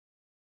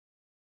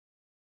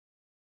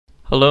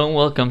Hello and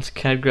welcome to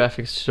CAD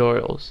graphics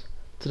tutorials.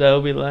 Today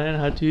we'll be learning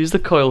how to use the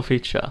coil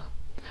feature.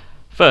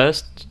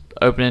 First,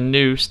 open a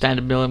new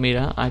standard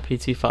millimeter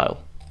IPT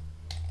file.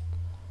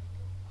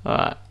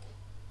 Alright,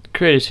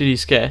 create a 2D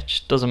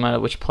sketch, doesn't matter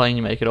which plane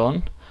you make it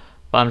on,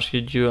 but I'm just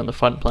going to do it on the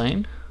front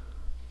plane.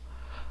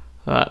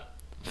 Alright,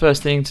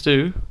 first thing to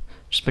do,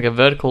 just make a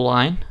vertical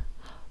line.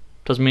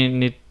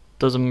 Doesn't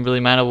really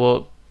matter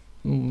what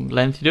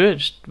length you do it,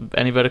 just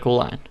any vertical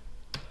line.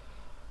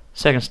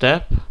 Second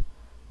step,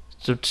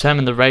 to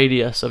determine the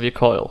radius of your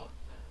coil.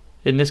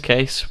 In this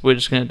case, we're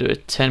just going to do a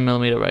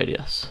 10mm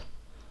radius.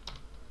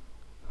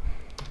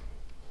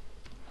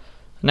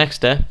 Next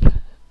step,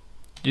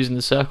 using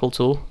the circle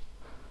tool,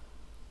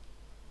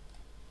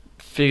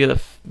 figure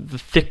the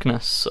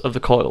thickness of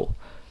the coil.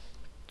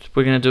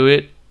 We're going to do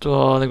it,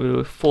 I think we'll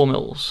do 4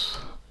 mils.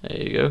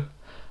 There you go.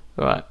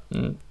 Alright,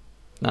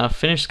 now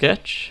finish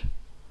sketch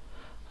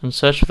and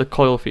search for the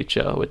coil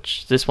feature, which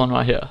is this one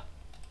right here.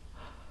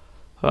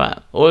 Alright,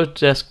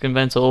 Autodesk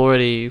Inventor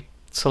already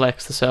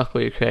selects the circle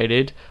you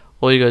created.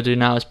 All you gotta do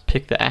now is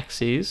pick the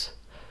axes,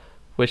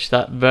 which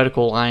that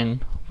vertical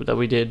line that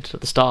we did at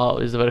the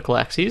start is the vertical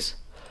axes.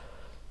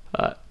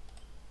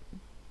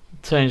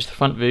 Change the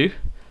front view.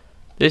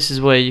 This is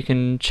where you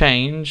can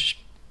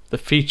change the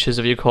features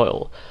of your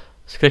coil.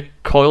 So click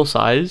coil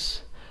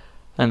size,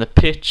 and the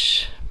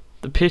pitch.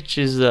 The pitch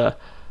is the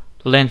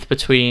length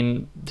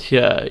between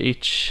here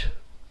each.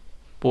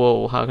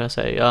 Whoa, how can I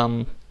say?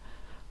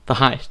 The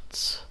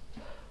heights.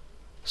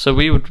 So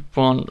we would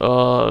want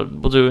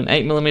we'll do an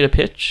 8mm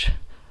pitch,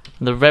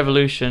 and the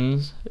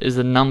revolutions is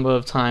the number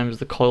of times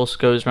the coil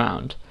goes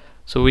round.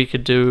 So we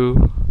could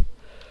do,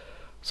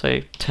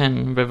 say,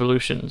 10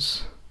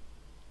 revolutions,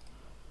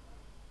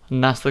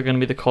 and that's going to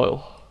be the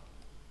coil.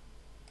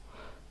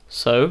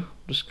 So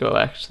just go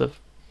back to the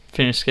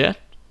finish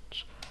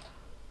sketch,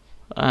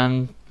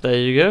 and there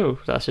you go,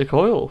 that's your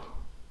coil.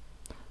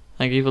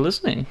 Thank you for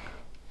listening.